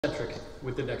Centric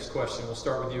with the next question. We'll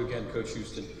start with you again, Coach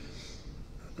Houston.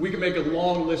 We can make a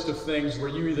long list of things where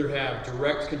you either have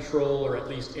direct control or at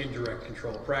least indirect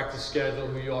control. Practice schedule,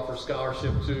 who you offer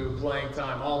scholarship to, playing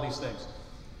time, all these things.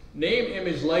 Name,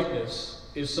 image, likeness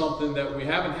is something that we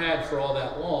haven't had for all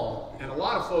that long, and a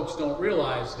lot of folks don't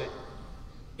realize that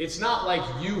it's not like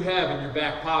you have in your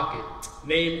back pocket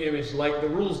name, image, like the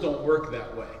rules don't work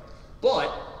that way.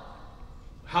 But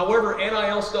however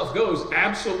NIL stuff goes,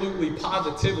 absolutely,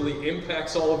 positively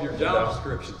impacts all of your job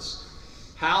descriptions.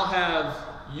 How have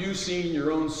you seen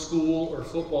your own school or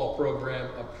football program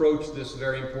approach this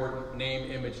very important name,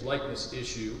 image, likeness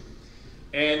issue?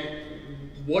 And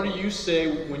what do you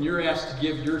say when you're asked to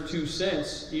give your 2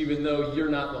 cents, even though you're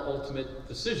not the ultimate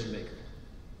decision maker?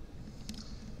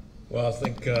 Well, I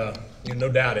think, no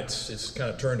doubt it's kind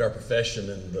of turned our profession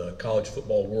in the college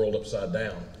football world upside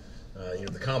down.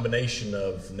 The combination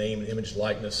of name, image,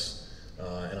 likeness,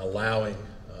 and allowing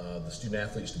the student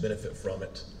athletes to benefit from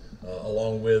it,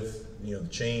 along with the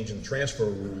change in the transfer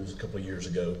rules a couple of years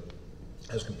ago,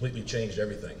 has completely changed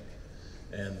everything.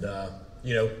 And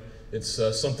it's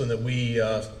something that we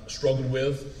struggled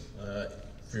with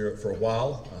for a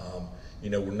while.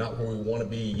 We're not where we want to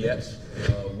be yet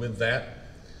with that,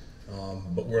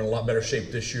 but we're in a lot better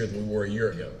shape this year than we were a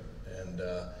year ago. And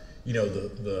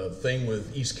the thing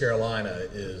with East Carolina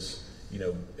is,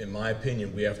 in my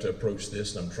opinion, we have to approach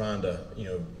this, and I'm trying to,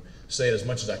 say it as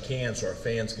much as I can so our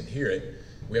fans can hear it.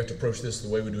 We have to approach this the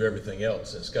way we do everything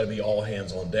else. It's got to be all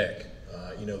hands on deck.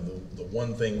 The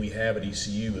one thing we have at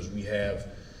ECU is we have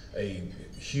a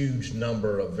huge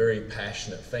number of very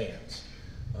passionate fans.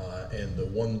 And the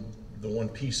one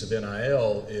piece of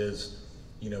NIL is,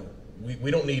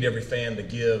 we don't need every fan to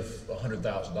give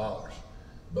 $100,000.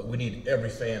 But we need every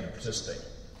fan to participate,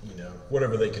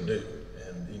 whatever they can do.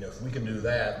 And, if we can do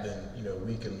that, then,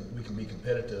 we can be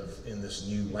competitive in this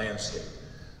new landscape.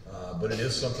 But it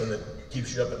is something that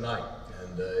keeps you up at night,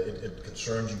 and it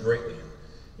concerns you greatly.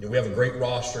 And, we have a great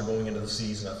roster going into the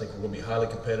season. I think we're going to be highly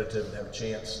competitive and have a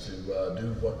chance to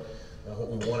do what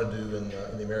we want to do in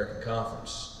the American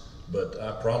Conference. But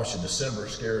I promise you, December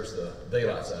scares the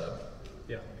daylights out of me.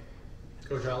 Yeah.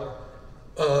 Coach Aller?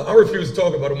 I refuse to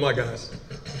talk about my guys.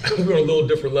 We're on a little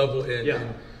different level,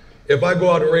 and if I go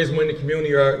out and raise money in the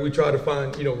community, or we try to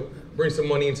find, bring some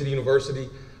money into the university,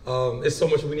 it's so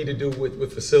much we need to do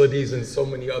with facilities and so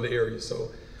many other areas. So,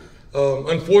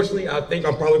 unfortunately, I think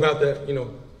I'm probably about to,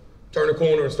 turn the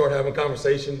corner and start having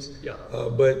conversations. Yeah.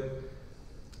 But,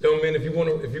 young man, if you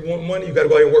want money, you got to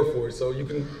go out and work for it. So you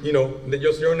can,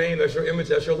 that's your name, that's your image,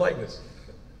 that's your likeness.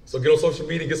 So get on social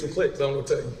media, get some clicks. I don't know what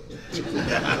to tell you.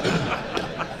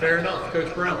 Fair enough.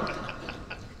 Coach Brown.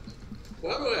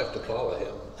 Why do I have to follow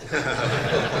him?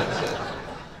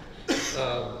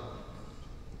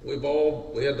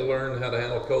 We had to learn how to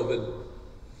handle COVID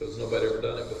because nobody ever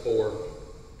done it before.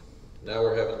 Now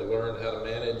we're having to learn how to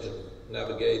manage and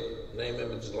navigate name,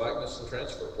 image, and likeness and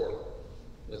transfer portal.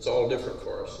 It's all different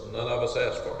for us, and none of us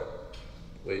asked for it.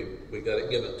 We got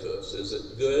it given to us. Is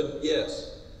it good?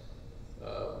 Yes.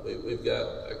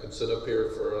 I could sit up here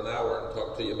for an hour and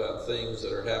talk to you about things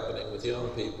that are happening with young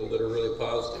people that are really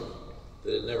positive,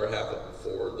 that had never happened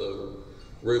before. The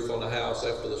roof on the house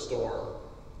after the storm.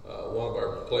 One of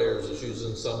our players is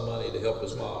using some money to help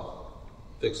his mom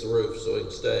fix the roof so he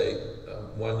can stay.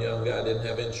 One young guy didn't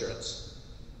have insurance,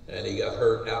 and he got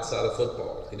hurt outside of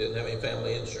football. He didn't have any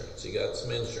family insurance. He got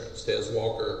some insurance. Tez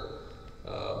Walker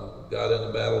got in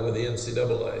a battle with the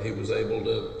NCAA. He was able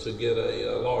to get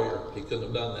a lawyer. He couldn't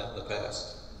have done that in the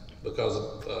past because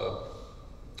of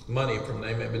money from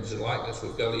name, image, and likeness.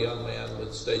 We've got a young man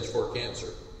with stage 4 cancer.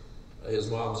 His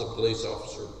mom's a police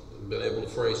officer. We've been able to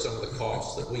defray some of the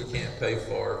costs that we can't pay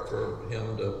for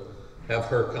him to have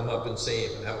her come up and see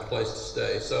him and have a place to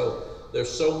stay. So there's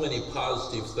so many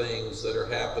positive things that are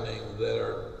happening that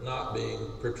are not being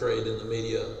portrayed in the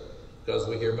media, because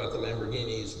we hear about the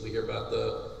Lamborghinis, we hear about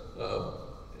the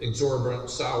exorbitant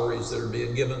salaries that are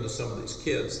being given to some of these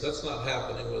kids. That's not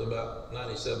happening with about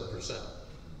 97%.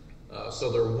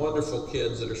 So they're wonderful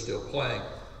kids that are still playing.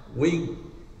 We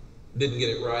didn't get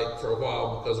it right for a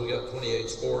while because we got 28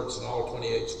 sports, and all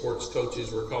 28 sports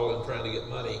coaches were calling trying to get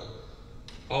money,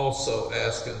 also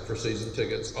asking for season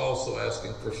tickets, also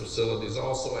asking for facilities,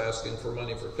 also asking for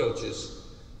money for coaches.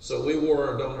 So we wore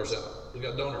our donors out. We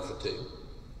got donor fatigue.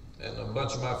 And a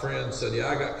bunch of my friends said, yeah,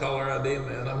 I got caller ID,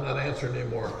 man. I'm not answering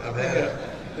anymore. I've had it.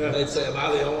 And they'd say, am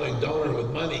I the only donor with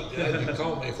money? God, you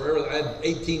called me forever. I had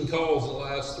 18 calls in the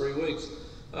last 3 weeks.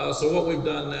 So what we've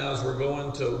done now is we're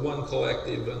going to one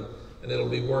collective, and it'll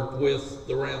be worked with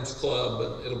the Rams Club,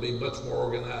 and it'll be much more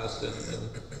organized, and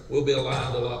we'll be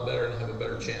aligned a lot better and have a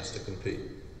better chance to compete.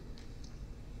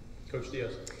 Coach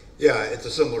Diaz. Yeah, it's a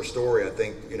similar story. I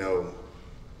think, you know,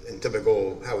 in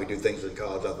typical how we do things in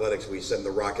college athletics, we send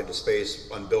the rocket to space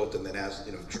unbuilt and then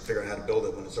figure out how to build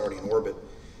it when it's already in orbit.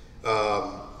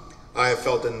 I have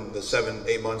felt in the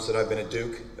 7-8 months that I've been at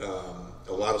Duke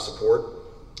a lot of support.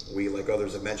 We, like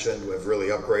others have mentioned, have really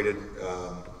upgraded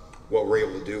what we're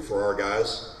able to do for our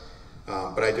guys.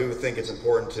 But I do think it's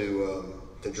important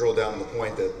to drill down to the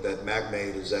point that Mac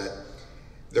made, is that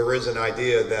there is an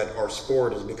idea that our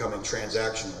sport is becoming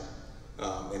transactional,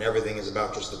 and everything is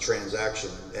about just the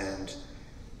transaction. And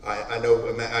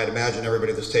I'd imagine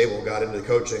everybody at this table got into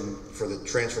coaching for the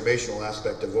transformational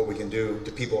aspect of what we can do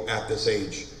to people at this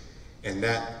age. And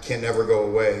that can never go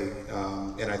away.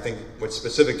 And I think what's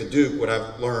specific to Duke, what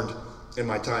I've learned in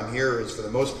my time here is, for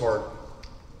the most part,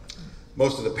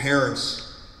 most of the parents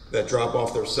that drop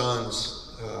off their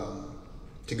sons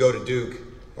to go to Duke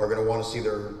are going to want to see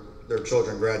their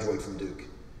children graduate from Duke.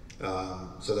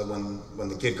 So that when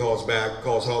the kid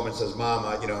calls home and says, "Mom,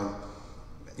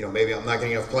 maybe I'm not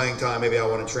getting enough playing time, maybe I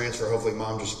want to transfer," hopefully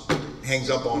mom just hangs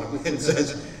up on him and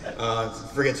says,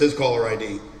 forgets his caller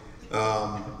ID.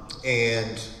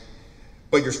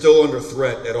 But you're still under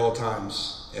threat at all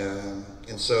times.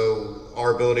 And so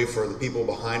our ability for the people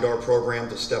behind our program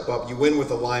to step up, you win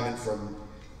with alignment from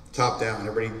top down.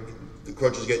 The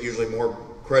coaches get usually more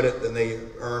credit than they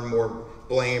earn, more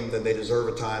blame than they deserve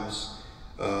at times.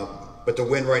 But to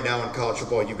win right now in college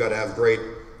football, you've got to have great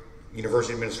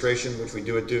university administration, which we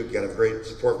do at Duke. You got to have great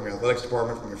support from your athletics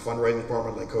department, from your fundraising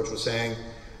department, like Coach was saying.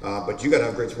 But you got to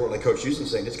have great support, like Coach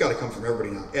Houston's saying. It's got to come from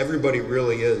everybody now. Everybody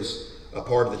really is a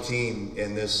part of the team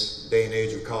in this day and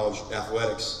age of college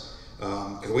athletics,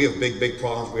 because we have big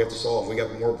problems we have to solve. We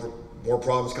got more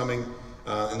problems coming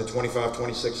in the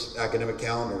 25-26 academic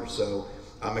calendar. So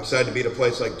I'm excited to be at a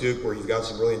place like Duke, where you've got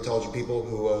some really intelligent people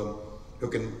who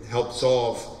can help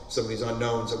solve some of these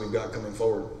unknowns that we've got coming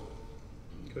forward.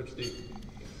 Coach D.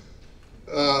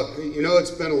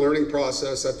 It's been a learning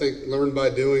process. I think learn by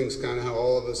doing is kind of how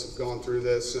all of us have gone through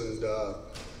this, and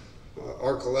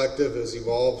our collective has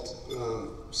evolved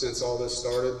since all this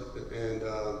started, and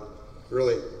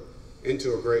really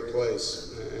into a great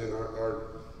place. And our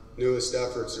newest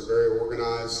efforts are very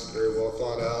organized, very well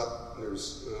thought out.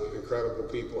 There's incredible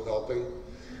people helping.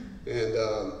 And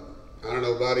I don't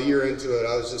know, about a year into it,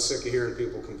 I was just sick of hearing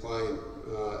people complain.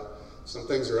 Some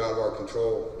things are out of our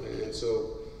control. And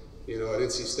so, at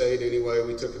NC State anyway,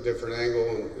 we took a different angle,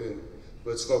 and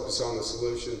let's focus on the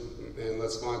solution, and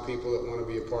let's find people that want to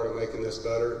be a part of making this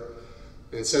better.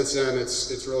 And since then,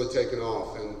 it's really taken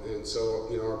off. And so,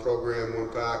 our program, One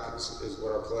Pack, is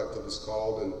what our collective is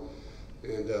called,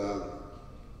 and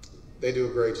they do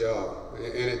a great job.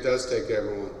 And it does take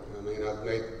everyone. I mean, I've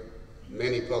made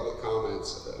many public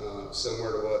comments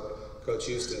similar to what Coach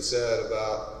Houston said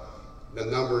about the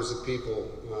numbers of people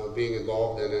being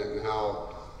involved in it, and how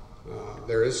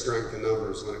there is strength in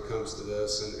numbers when it comes to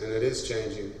this, and it is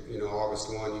changing. August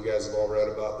 1, you guys have all read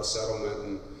about the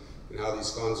settlement and how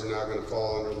these funds are now going to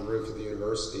fall under the roof of the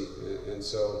university. And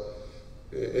so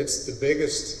it's the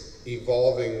biggest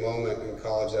evolving moment in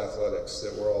college athletics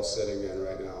that we're all sitting in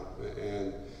right now.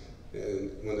 And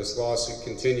when this lawsuit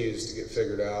continues to get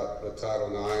figured out with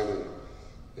Title IX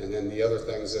and then the other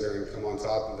things that are going to come on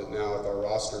top of it now, with our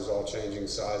rosters all changing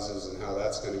sizes and how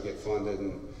that's going to get funded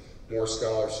and more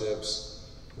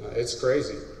scholarships, it's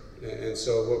crazy. And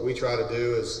so what we try to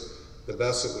do is the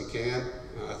best that we can.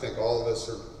 I think all of us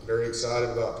are very excited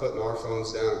about putting our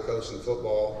phones down and coaching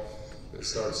football. It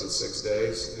starts in 6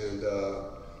 days, and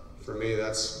for me,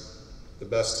 that's the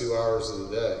best 2 hours of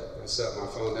the day. I set my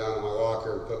phone down in my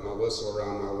locker, put my whistle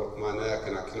around my neck,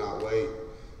 and I cannot wait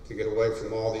to get away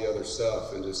from all the other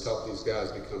stuff and just help these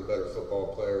guys become better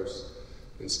football players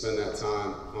and spend that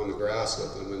time on the grass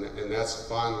with them. And that's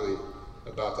finally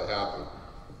about to happen.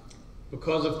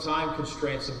 Because of time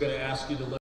constraints, I'm going to ask you to